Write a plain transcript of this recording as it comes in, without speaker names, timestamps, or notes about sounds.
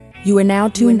You are now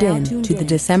tuned in to the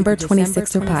December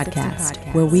 26er podcast,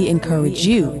 where we encourage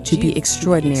you to be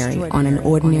extraordinary on an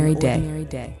ordinary day.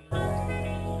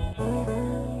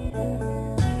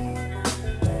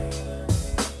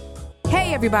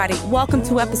 Hey everybody, welcome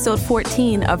to episode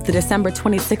 14 of the December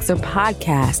 26er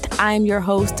podcast. I am your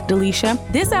host, Delisha.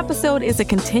 This episode is a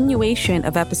continuation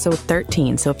of episode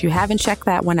 13, so if you haven't checked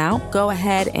that one out, go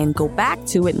ahead and go back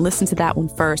to it and listen to that one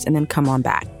first and then come on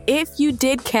back. If you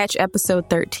did catch episode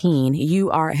 13,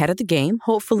 you are ahead of the game.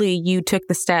 Hopefully you took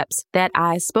the steps that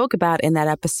I spoke about in that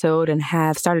episode and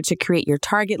have started to create your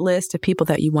target list of people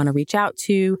that you want to reach out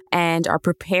to and are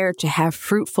prepared to have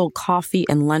fruitful coffee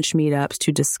and lunch meetups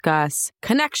to discuss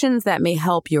connections that may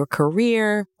help your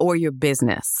career or your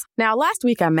business. Now, last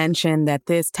week I mentioned that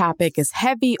this topic is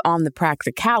heavy on the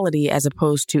practicality as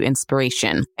opposed to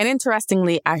inspiration. And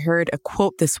interestingly, I heard a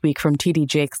quote this week from TD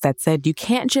Jakes that said, "You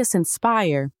can't just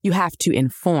inspire, you have to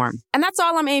inform." And that's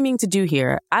all I'm aiming to do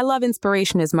here. I love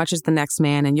inspiration as much as the next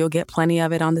man, and you'll get plenty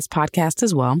of it on this podcast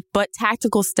as well. But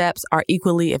tactical steps are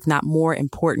equally, if not more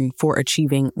important for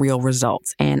achieving real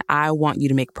results. And I want you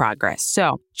to make progress.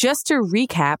 So just to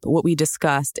recap what we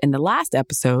discussed in the last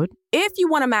episode, if you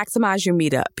want to maximize your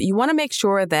meetup, you want to make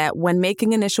sure that when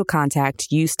making initial contact,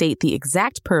 you state the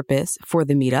exact purpose for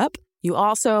the meetup. You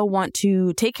also want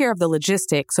to take care of the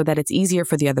logistics so that it's easier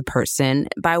for the other person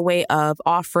by way of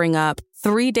offering up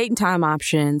 3 date and time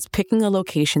options, picking a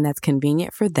location that's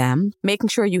convenient for them, making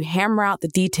sure you hammer out the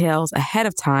details ahead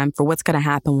of time for what's going to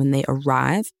happen when they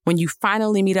arrive. When you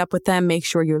finally meet up with them, make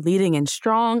sure you're leading in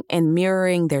strong and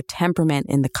mirroring their temperament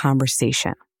in the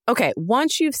conversation. Okay,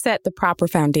 once you've set the proper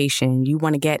foundation, you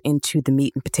want to get into the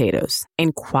meat and potatoes.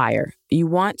 Inquire. You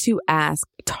want to ask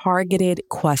targeted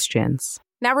questions.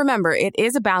 Now, remember, it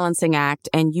is a balancing act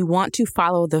and you want to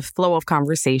follow the flow of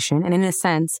conversation and in a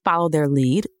sense, follow their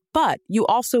lead, but you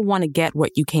also want to get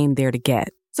what you came there to get.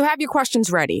 So have your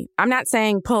questions ready. I'm not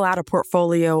saying pull out a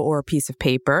portfolio or a piece of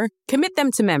paper. Commit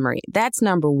them to memory. That's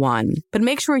number one. But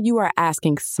make sure you are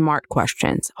asking smart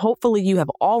questions. Hopefully you have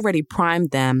already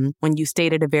primed them when you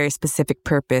stated a very specific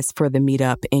purpose for the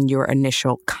meetup in your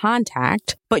initial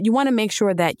contact. But you want to make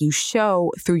sure that you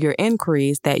show through your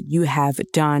inquiries that you have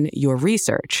done your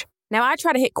research. Now, I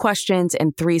try to hit questions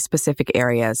in 3 specific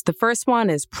areas. The first one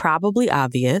is probably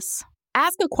obvious.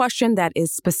 Ask a question that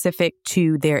is specific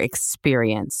to their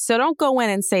experience. So don't go in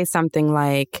and say something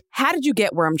like, "How did you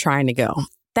get where I'm trying to go?"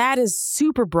 That is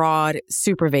super broad,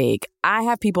 super vague. I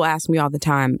have people ask me all the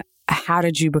time, "How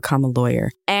did you become a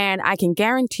lawyer?" And I can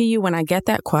guarantee you when I get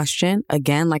that question,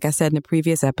 again, like I said in the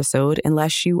previous episode,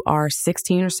 unless you are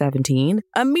 16 or 17,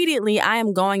 immediately I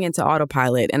am going into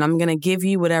autopilot and I'm going to give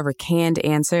you whatever canned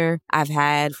answer I've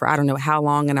had for I don't know how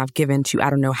long and I've given to I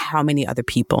don't know how many other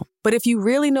people. But if you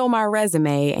really know my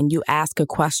resume and you ask a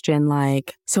question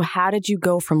like, "So how did you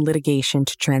go from litigation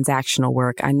to transactional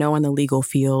work? I know in the legal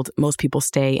field, most people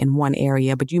stay in one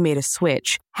area, but you made a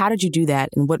switch. How did you do that?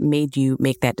 And what made you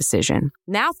make that decision?"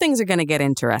 Now things are going to get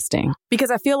interesting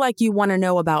because I feel like you want to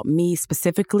know about me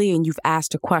specifically and you've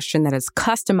asked a question that is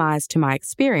customized to my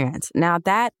experience. Now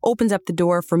that opens up the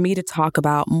door for me to talk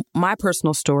about my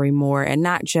personal story more and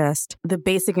not just the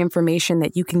basic information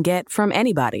that you can get from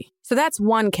anybody. So that's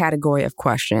one category of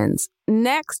questions.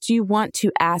 Next, you want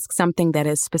to ask something that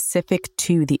is specific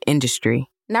to the industry.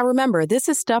 Now, remember, this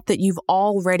is stuff that you've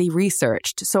already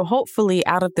researched. So hopefully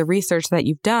out of the research that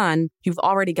you've done, you've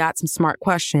already got some smart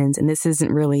questions and this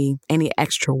isn't really any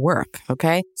extra work.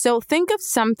 Okay. So think of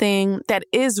something that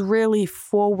is really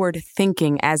forward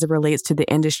thinking as it relates to the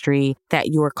industry that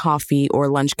your coffee or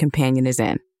lunch companion is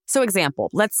in. So example,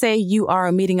 let's say you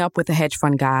are meeting up with a hedge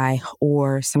fund guy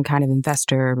or some kind of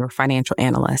investor or financial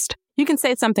analyst. You can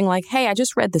say something like, "Hey, I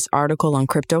just read this article on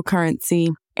cryptocurrency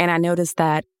and I noticed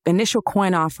that initial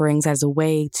coin offerings as a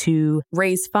way to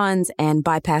raise funds and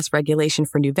bypass regulation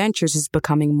for new ventures is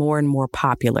becoming more and more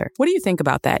popular." What do you think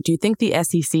about that? Do you think the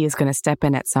SEC is going to step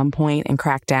in at some point and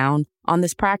crack down on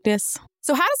this practice?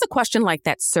 So how does a question like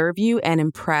that serve you and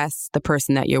impress the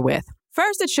person that you're with?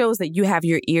 First, it shows that you have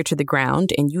your ear to the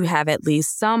ground and you have at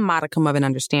least some modicum of an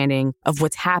understanding of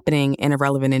what's happening in a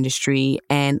relevant industry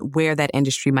and where that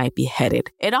industry might be headed.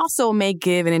 It also may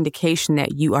give an indication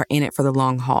that you are in it for the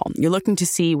long haul. You're looking to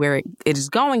see where it is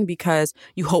going because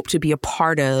you hope to be a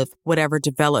part of whatever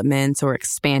developments or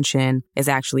expansion is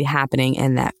actually happening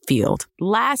in that field.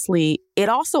 Lastly, it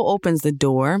also opens the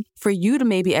door for you to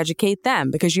maybe educate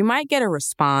them because you might get a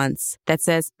response that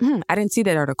says, "I didn't see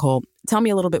that article. Tell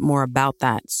me a little bit more about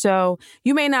that." So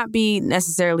you may not be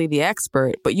necessarily the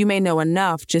expert, but you may know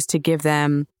enough just to give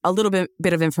them a little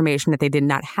bit of information that they did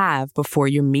not have before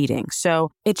your meeting.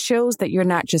 So it shows that you're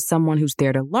not just someone who's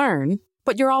there to learn,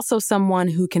 but you're also someone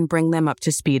who can bring them up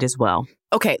to speed as well.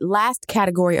 Okay, last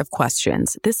category of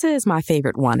questions. This is my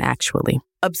favorite one, actually.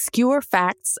 Obscure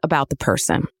facts about the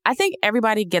person. I think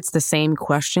everybody gets the same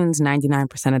questions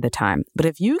 99% of the time, but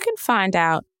if you can find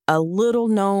out a little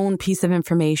known piece of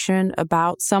information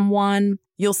about someone,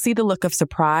 you'll see the look of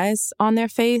surprise on their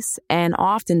face, and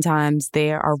oftentimes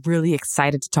they are really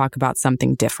excited to talk about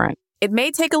something different. It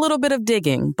may take a little bit of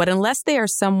digging, but unless they are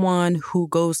someone who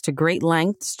goes to great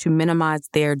lengths to minimize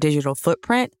their digital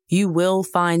footprint, you will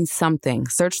find something.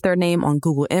 Search their name on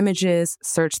Google Images,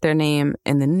 search their name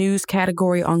in the news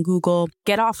category on Google.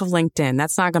 Get off of LinkedIn.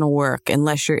 That's not going to work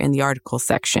unless you're in the article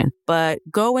section. But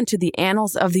go into the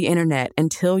annals of the internet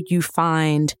until you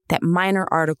find that minor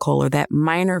article or that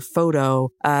minor photo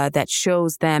that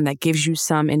shows them, that gives you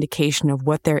some indication of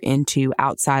what they're into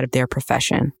outside of their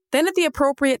profession. Then at the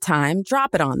appropriate time,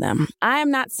 drop it on them. I am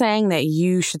not saying that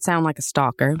you should sound like a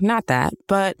stalker, not that,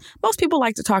 but most people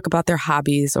like to talk about their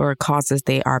hobbies or causes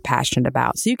they are passionate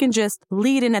about. So you can just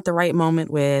lead in at the right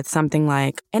moment with something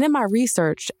like, and in my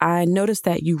research, I noticed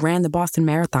that you ran the Boston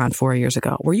Marathon 4 years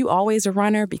ago. Were you always a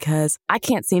runner? Because I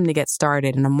can't seem to get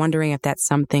started, and I'm wondering if that's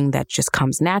something that just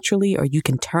comes naturally or you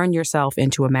can turn yourself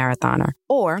into a marathoner.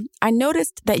 Or I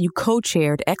noticed that you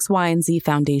co-chaired X, Y, and Z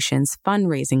Foundation's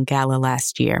fundraising gala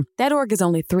last year. That org is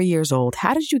only 3 years old.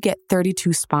 How did you get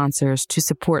 32 sponsors to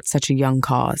support such a young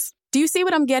cause? Do you see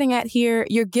what I'm getting at here?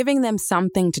 You're giving them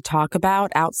something to talk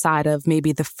about outside of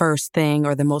maybe the first thing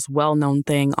or the most well-known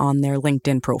thing on their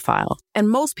LinkedIn profile. And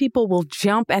most people will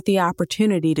jump at the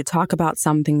opportunity to talk about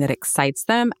something that excites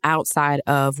them outside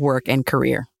of work and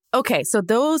career. Okay, so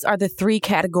those are the 3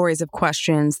 categories of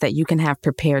questions that you can have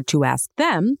prepared to ask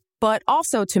them. But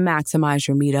also to maximize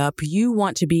your meetup, you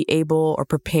want to be able or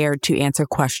prepared to answer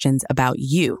questions about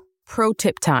you. Pro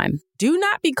tip time. Do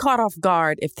not be caught off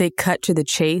guard if they cut to the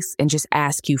chase and just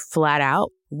ask you flat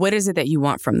out, what is it that you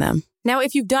want from them? Now,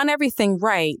 if you've done everything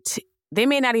right, they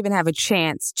may not even have a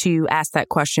chance to ask that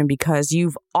question because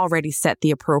you've already set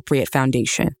the appropriate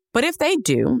foundation. But if they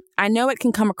do, I know it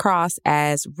can come across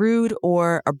as rude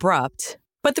or abrupt,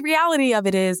 but the reality of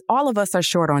it is all of us are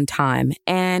short on time,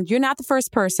 and you're not the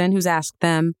first person who's asked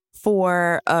them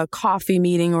for a coffee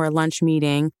meeting or a lunch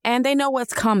meeting, and they know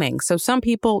what's coming. So some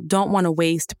people don't want to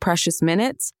waste precious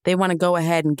minutes. They want to go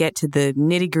ahead and get to the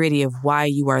nitty-gritty of why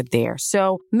you are there.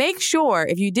 So make sure,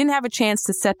 if you didn't have a chance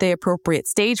to set the appropriate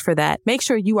stage for that, make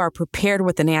sure you are prepared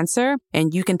with an answer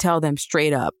and you can tell them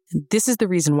straight up, this is the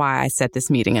reason why I set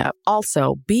this meeting up.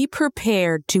 Also, be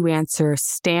prepared to answer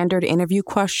standard interview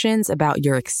questions about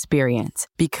your experience,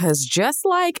 because just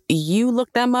like you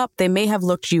looked them up, they may have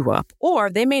looked you up, or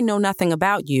they may know nothing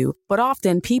about you. But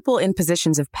often people in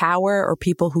positions of power or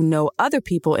people who know other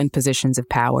people in positions of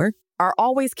power are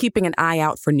always keeping an eye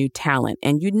out for new talent.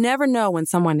 And you never know when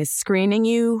someone is screening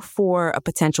you for a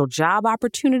potential job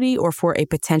opportunity or for a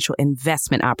potential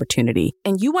investment opportunity.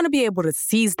 And you want to be able to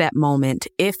seize that moment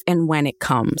if and when it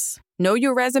comes. Know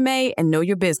your resume and know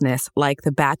your business like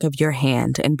the back of your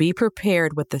hand, and be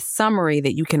prepared with the summary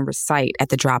that you can recite at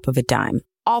the drop of a dime.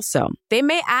 Also, they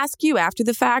may ask you after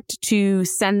the fact to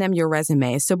send them your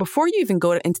resume. So before you even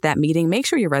go into that meeting, make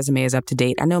sure your resume is up to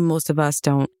date. I know most of us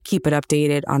don't keep it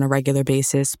updated on a regular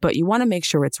basis, but you want to make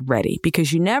sure it's ready,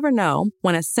 because you never know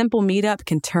when a simple meetup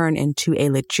can turn into a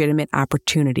legitimate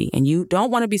opportunity. And you don't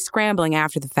want to be scrambling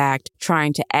after the fact,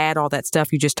 trying to add all that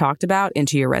stuff you just talked about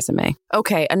into your resume.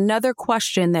 Okay, another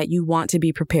question that you want to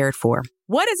be prepared for.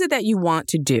 What is it that you want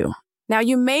to do? Now,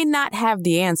 you may not have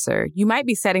the answer. You might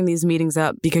be setting these meetings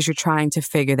up because you're trying to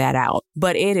figure that out.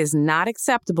 But it is not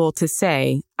acceptable to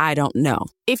say, I don't know.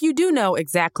 If you do know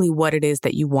exactly what it is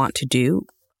that you want to do,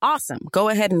 awesome. Go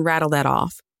ahead and rattle that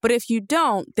off. But if you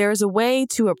don't, there's a way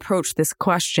to approach this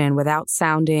question without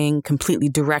sounding completely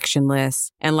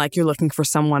directionless and like you're looking for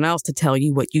someone else to tell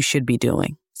you what you should be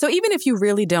doing. So even if you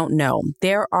really don't know,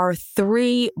 there are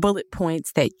 3 bullet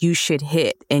points that you should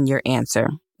hit in your answer.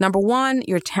 Number 1,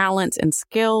 your talents and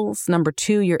skills. Number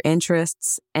 2, your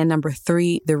interests. And number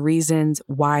 3, the reasons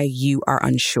why you are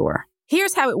unsure.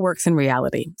 Here's how it works in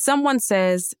reality. Someone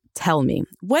says, tell me,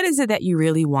 what is it that you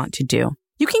really want to do?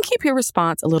 You can keep your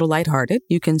response a little lighthearted.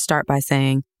 You can start by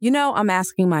saying, I'm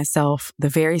asking myself the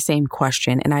very same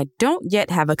question, and I don't yet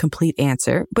have a complete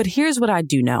answer, but here's what I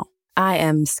do know. I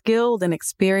am skilled and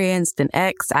experienced in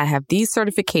X. I have these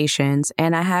certifications,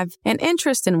 and I have an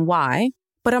interest in Y.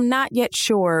 But I'm not yet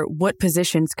sure what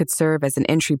positions could serve as an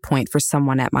entry point for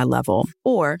someone at my level.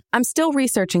 Or I'm still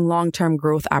researching long-term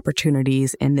growth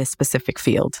opportunities in this specific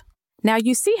field. Now,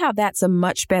 you see how that's a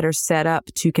much better setup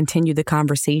to continue the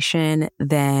conversation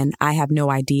than I have no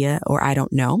idea or I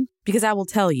don't know? Because I will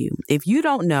tell you, if you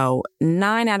don't know,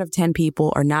 9 out of 10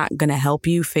 people are not going to help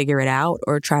you figure it out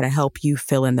or try to help you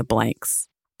fill in the blanks.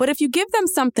 But if you give them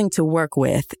something to work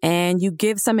with and you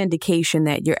give some indication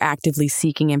that you're actively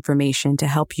seeking information to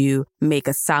help you make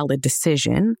a solid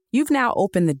decision, you've now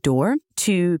opened the door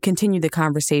to continue the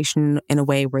conversation in a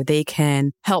way where they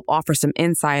can help offer some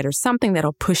insight or something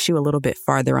that'll push you a little bit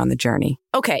farther on the journey.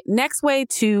 Okay, next way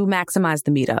to maximize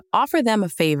the meetup. Offer them a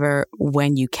favor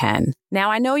when you can. Now,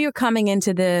 I know you're coming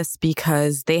into this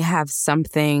because they have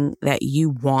something that you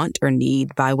want or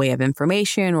need by way of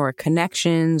information or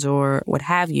connections or what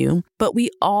have you, but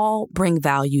we all bring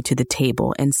value to the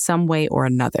table in some way or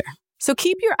another. So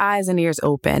keep your eyes and ears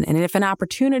open, and if an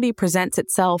opportunity presents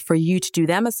itself for you to do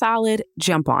them a solid,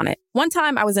 jump on it. One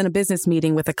time I was in a business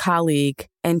meeting with a colleague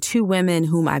and 2 women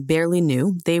whom I barely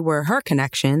knew. They were her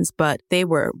connections, but they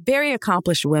were very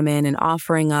accomplished women and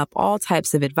offering up all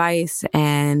types of advice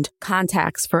and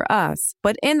contacts for us.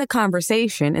 But in the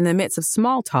conversation, in the midst of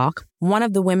small talk, one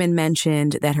of the women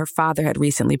mentioned that her father had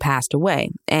recently passed away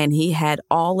and he had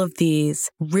all of these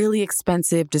really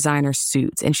expensive designer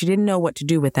suits and she didn't know what to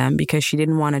do with them because she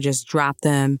didn't want to just drop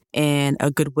them in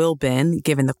a Goodwill bin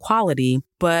given the quality,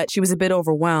 but she was a bit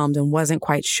overwhelmed and wasn't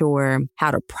quite sure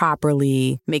how to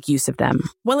properly make use of them.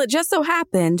 Well, it just so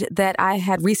happened that I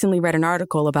had recently read an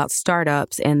article about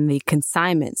startups in the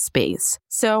consignment space.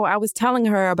 So I was telling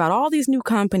her about all these new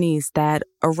companies that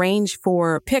arrange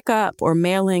for pickup or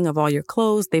mailing of all your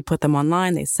clothes. They put them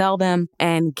online, they sell them,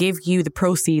 and give you the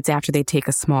proceeds after they take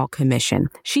a small commission.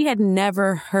 She had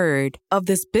never heard of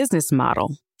this business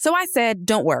model. So I said,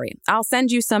 don't worry, I'll send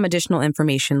you some additional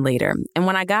information later. And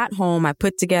when I got home, I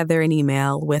put together an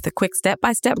email with a quick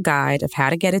step-by-step guide of how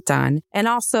to get it done and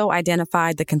also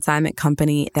identified the consignment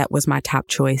company that was my top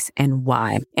choice and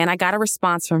why. And I got a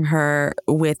response from her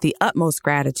with the utmost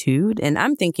gratitude. And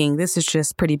I'm thinking this is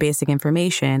just pretty basic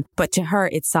information, but to her,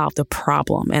 it solved a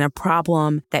problem and a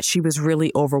problem that she was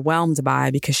really overwhelmed by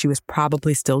because she was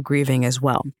probably still grieving as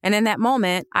well. And in that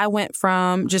moment, I went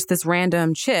from just this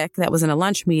random chick that was in a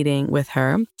lunch meeting with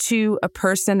her to a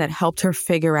person that helped her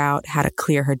figure out how to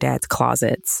clear her dad's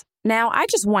closets. Now, I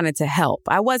just wanted to help.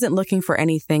 I wasn't looking for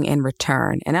anything in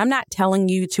return. And I'm not telling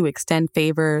you to extend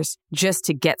favors just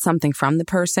to get something from the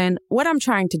person. What I'm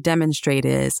trying to demonstrate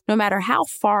is no matter how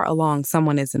far along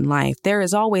someone is in life, there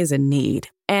is always a need.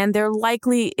 And there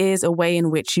likely is a way in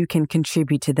which you can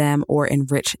contribute to them or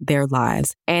enrich their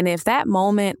lives. And if that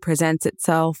moment presents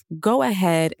itself, go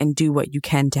ahead and do what you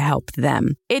can to help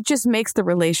them. It just makes the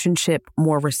relationship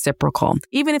more reciprocal.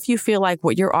 Even if you feel like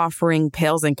what you're offering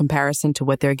pales in comparison to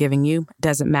what they're giving you,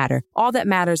 doesn't matter. All that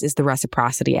matters is the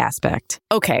reciprocity aspect.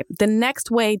 Okay, the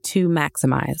next way to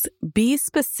maximize. Be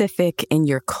specific in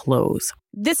your close.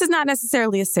 This is not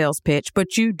necessarily a sales pitch,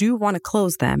 but you do want to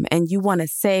close them and you want to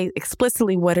say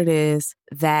explicitly what it is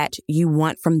that you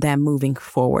want from them moving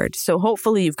forward. So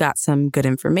hopefully you've got some good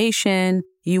information.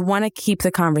 You want to keep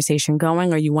the conversation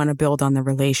going or you want to build on the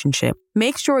relationship.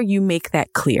 Make sure you make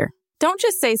that clear. Don't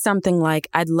just say something like,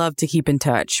 I'd love to keep in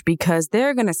touch, because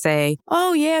they're going to say,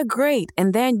 oh, yeah, great.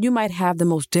 And then you might have the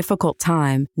most difficult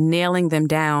time nailing them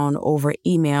down over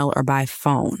email or by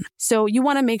phone. So you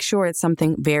want to make sure it's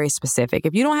something very specific.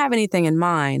 If you don't have anything in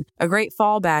mind, a great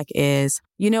fallback is,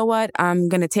 you know what? I'm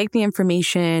going to take the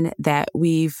information that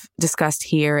we've discussed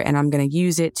here and I'm going to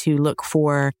use it to look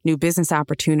for new business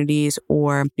opportunities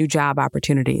or new job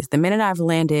opportunities. The minute I've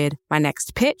landed my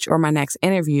next pitch or my next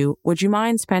interview, would you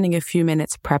mind spending a few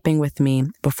minutes prepping with me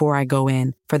before I go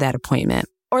in for that appointment?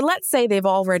 Or let's say they've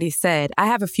already said, I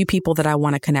have a few people that I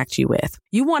want to connect you with.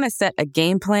 You want to set a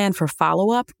game plan for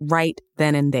follow-up right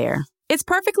then and there. It's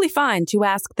perfectly fine to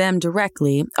ask them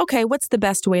directly, okay, what's the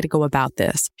best way to go about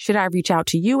this? Should I reach out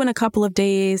to you in a couple of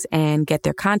days and get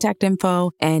their contact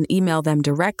info and email them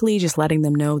directly, just letting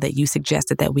them know that you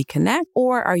suggested that we connect?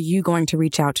 Or are you going to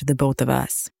reach out to the both of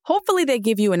us? Hopefully they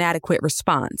give you an adequate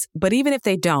response, but even if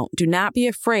they don't, do not be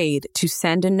afraid to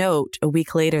send a note a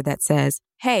week later that says,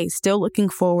 hey, still looking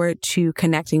forward to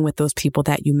connecting with those people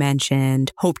that you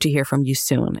mentioned. Hope to hear from you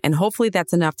soon. And hopefully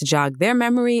that's enough to jog their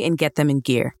memory and get them in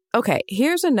gear. Okay,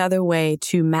 here's another way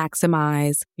to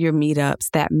maximize your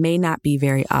meetups that may not be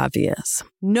very obvious.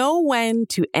 Know when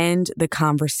to end the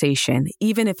conversation,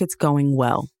 even if it's going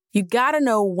well. You gotta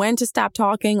know when to stop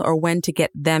talking or when to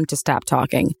get them to stop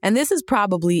talking. And this is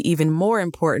probably even more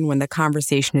important when the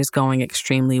conversation is going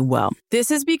extremely well. This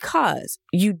is because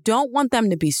you don't want them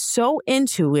to be so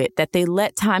into it that they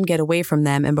let time get away from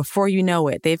them. And before you know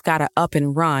it, they've got to up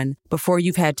and run before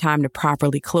you've had time to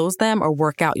properly close them or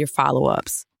work out your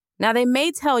follow-ups. Now, they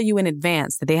may tell you in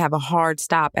advance that they have a hard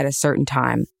stop at a certain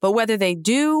time, but whether they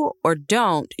do or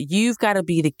don't, you've got to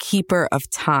be the keeper of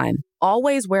time.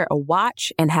 Always wear a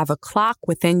watch and have a clock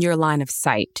within your line of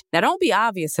sight. Now, don't be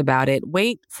obvious about it.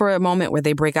 Wait for a moment where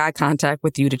they break eye contact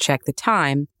with you to check the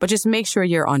time, but just make sure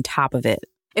you're on top of it.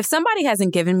 If somebody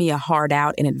hasn't given me a hard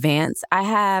out in advance, I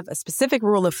have a specific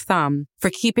rule of thumb for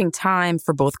keeping time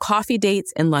for both coffee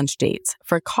dates and lunch dates.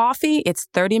 For coffee, it's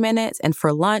 30 minutes, and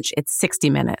for lunch, it's 60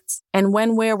 minutes. And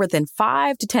when we're within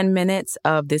 5 to 10 minutes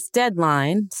of this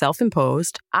deadline,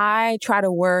 self-imposed, I try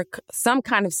to work some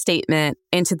kind of statement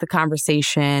into the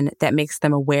conversation that makes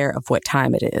them aware of what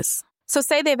time it is. So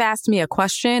say they've asked me a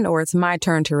question or it's my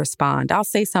turn to respond. I'll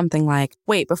say something like,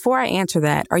 wait, before I answer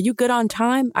that, are you good on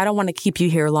time? I don't want to keep you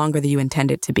here longer than you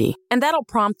intended to be. And that'll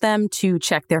prompt them to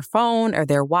check their phone or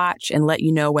their watch and let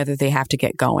you know whether they have to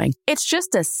get going. It's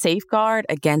just a safeguard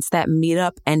against that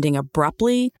meetup ending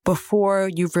abruptly before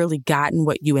you've really gotten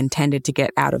what you intended to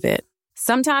get out of it.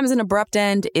 Sometimes an abrupt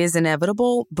end is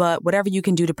inevitable, but whatever you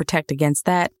can do to protect against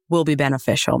that will be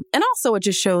beneficial. And also, it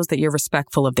just shows that you're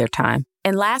respectful of their time.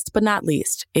 And last but not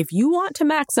least, if you want to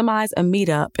maximize a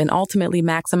meetup and ultimately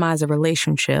maximize a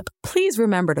relationship, please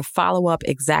remember to follow up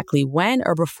exactly when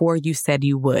or before you said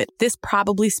you would. This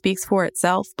probably speaks for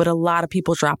itself, but a lot of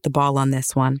people drop the ball on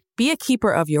this one. Be a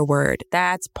keeper of your word.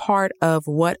 That's part of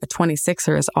what a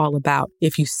 26er is all about.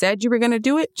 If you said you were going to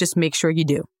do it, just make sure you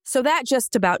do. So that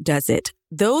just about does it.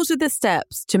 Those are the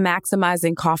steps to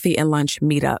maximizing coffee and lunch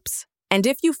meetups. And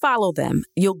if you follow them,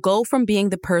 you'll go from being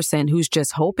the person who's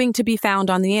just hoping to be found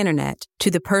on the internet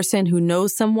to the person who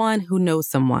knows someone who knows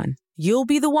someone. You'll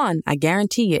be the one, I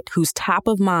guarantee it, who's top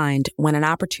of mind when an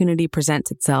opportunity presents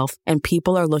itself and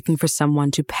people are looking for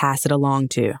someone to pass it along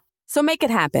to. So make it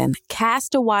happen.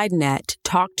 Cast a wide net,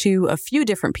 talk to a few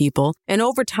different people, and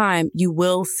over time, you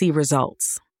will see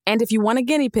results. And if you want a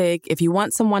guinea pig, if you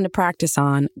want someone to practice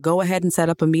on, go ahead and set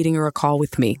up a meeting or a call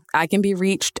with me. I can be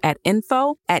reached at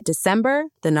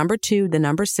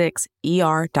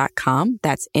info@December6er.com.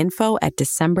 That's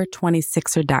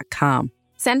info@December26er.com.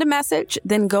 Send a message,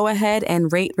 then go ahead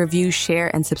and rate, review,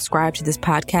 share, and subscribe to this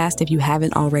podcast if you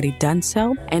haven't already done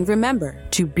so. And remember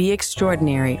to be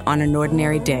extraordinary on an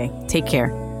ordinary day. Take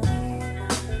care.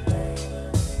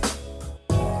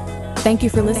 Thank you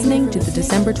for listening to the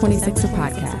December 26er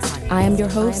podcast. I am your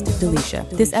host, Delisha.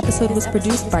 This episode was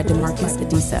produced by DeMarcus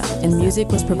Adisa, and music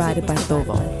was provided by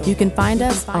Thovo. You can find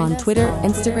us on Twitter,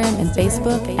 Instagram, and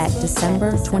Facebook at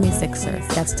December 26er.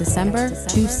 That's December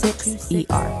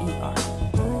 26ER.